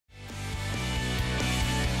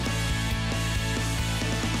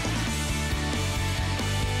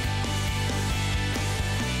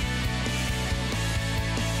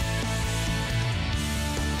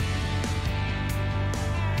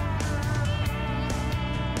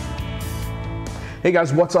Hey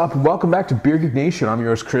guys, what's up? Welcome back to Beer Geek Nation. I'm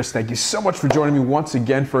yours, Chris. Thank you so much for joining me once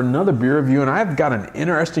again for another beer review, and I've got an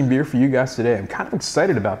interesting beer for you guys today. I'm kind of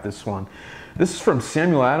excited about this one. This is from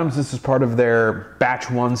Samuel Adams. This is part of their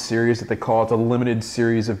Batch 1 series that they call it, a limited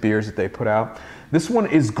series of beers that they put out. This one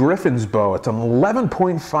is Griffin's Bow. It's an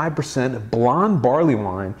 11.5% blonde barley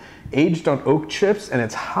wine, aged on oak chips, and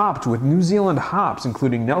it's hopped with New Zealand hops,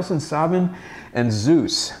 including Nelson Sauvin and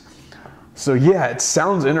Zeus. So yeah, it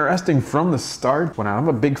sounds interesting from the start. When I'm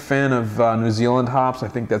a big fan of New Zealand hops, I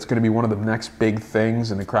think that's going to be one of the next big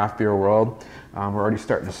things in the craft beer world. We're already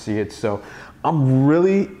starting to see it. So I'm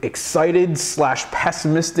really excited slash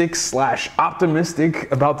pessimistic slash optimistic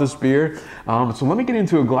about this beer. So let me get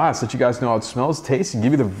into a glass, let you guys know how it smells, tastes, and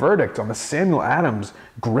give you the verdict on the Samuel Adams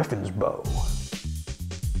Griffin's Bow.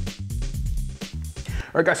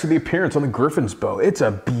 All right, guys, so the appearance on the Griffin's Bow. It's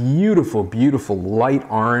a beautiful, beautiful light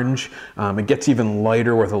orange. It gets even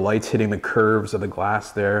lighter where the light's hitting the curves of the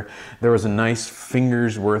glass there. There was a nice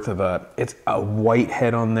finger's worth of it's a white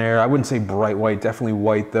head on there. I wouldn't say bright white, definitely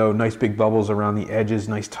white though. Nice big bubbles around the edges,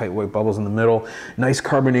 nice tight white bubbles in the middle. Nice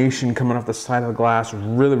carbonation coming off the side of the glass.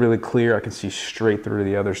 Really, really clear. I can see straight through to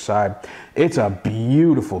the other side. It's a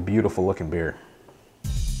beautiful, beautiful looking beer.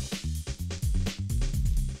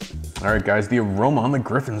 All right, guys, the aroma on the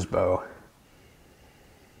Griffin's Bow.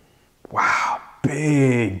 Wow,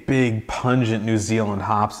 big, big pungent New Zealand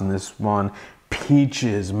hops in this one.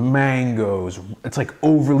 Peaches, mangoes, it's like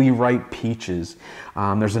overly ripe peaches.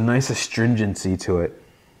 There's a nice astringency to it.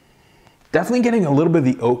 Definitely getting a little bit of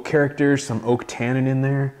the oak character, some oak tannin in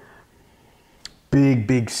there. Big,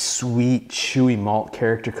 big, sweet, chewy malt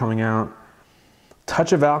character coming out.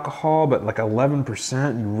 Touch of alcohol, but like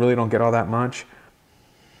 11%, you really don't get all that much.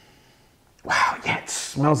 Wow, yeah, it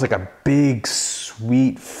smells like a big,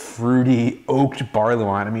 sweet, fruity, oaked barley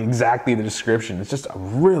wine. I mean, exactly the description. It's just a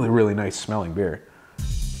really, really nice smelling beer.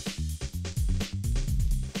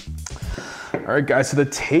 All right, guys, so the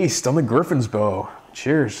taste on the Griffin's Bow.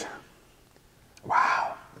 Cheers.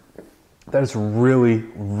 Wow, that is really,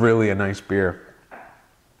 really a nice beer.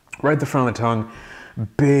 Right at the front of the tongue,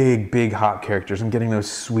 big, big hop characters. I'm getting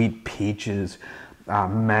those sweet peaches,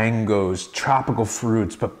 mangoes, tropical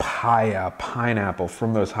fruits, papaya, pineapple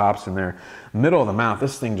from those hops in there. Middle of the mouth,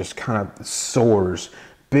 this thing just kind of soars.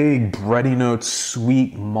 Big bready notes,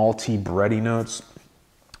 sweet malty bready notes.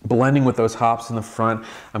 Blending with those hops in the front,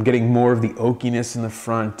 I'm getting more of the oakiness in the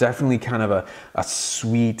front. Definitely kind of a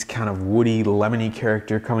sweet, kind of woody, lemony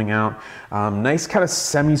character coming out. Nice kind of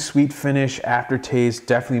semi-sweet finish, aftertaste.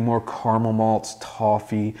 Definitely more caramel malts,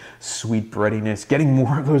 toffee, sweet breadiness. Getting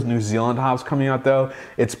more of those New Zealand hops coming out though.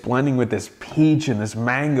 It's blending with this peach and this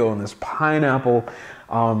mango and this pineapple.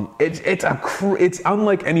 It's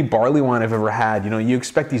unlike any barley wine I've ever had. You know, you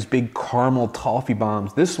expect these big caramel toffee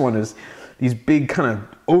bombs. This one is these big kind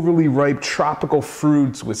of overly ripe tropical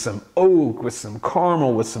fruits with some oak, with some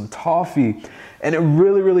caramel, with some toffee. And it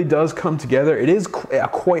really, really does come together. It is a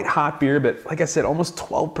quite hot beer, but like I said, almost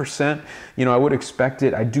 12%. You know, I would expect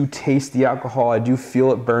it. I do taste the alcohol. I do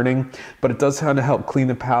feel it burning, but it does kind of help clean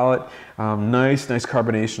the palate. Nice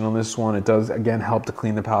carbonation on this one. It does, again, help to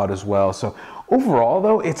clean the palate as well. So overall,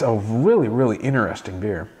 though, it's a really, really interesting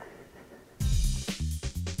beer.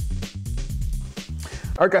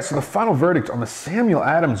 All right, guys, so the final verdict on the Samuel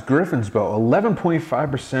Adams Griffin's Bow,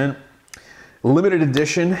 11.5%, limited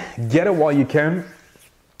edition. Get it while you can.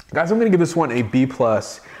 Guys, I'm gonna give this one a B+.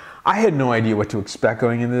 I had no idea what to expect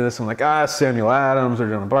going into this. I'm like, Samuel Adams, they're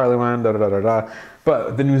doing a barley wine, da da da da da.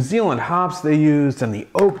 But the New Zealand hops they used and the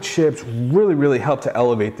oak chips really, really helped to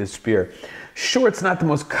elevate this beer. Sure, it's not the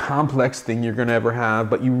most complex thing you're gonna ever have,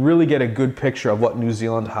 but you really get a good picture of what New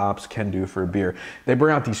Zealand hops can do for a beer. They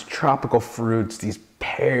bring out these tropical fruits, these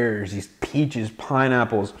pears, these peaches,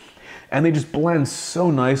 pineapples, and they just blend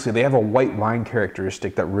so nicely. They have a white wine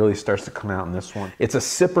characteristic that really starts to come out in this one. It's a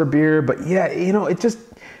sipper beer, but yeah, you know, it's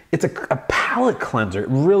a palate cleanser. It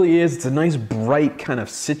really is. It's a nice, bright, kind of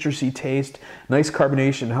citrusy taste, nice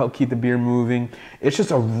carbonation to help keep the beer moving. It's just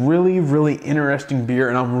a really, really interesting beer,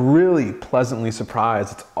 and I'm really pleasantly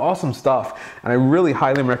surprised. It's awesome stuff, and I really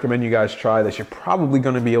highly recommend you guys try this. You're probably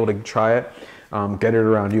going to be able to try it. Get it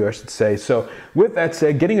around you, I should say. So with that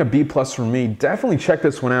said, getting a B+ from me, definitely check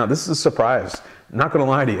this one out. This is a surprise. Not gonna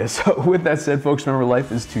lie to you. So with that said, folks, remember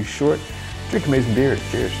life is too short. Drink amazing beers.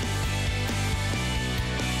 Cheers.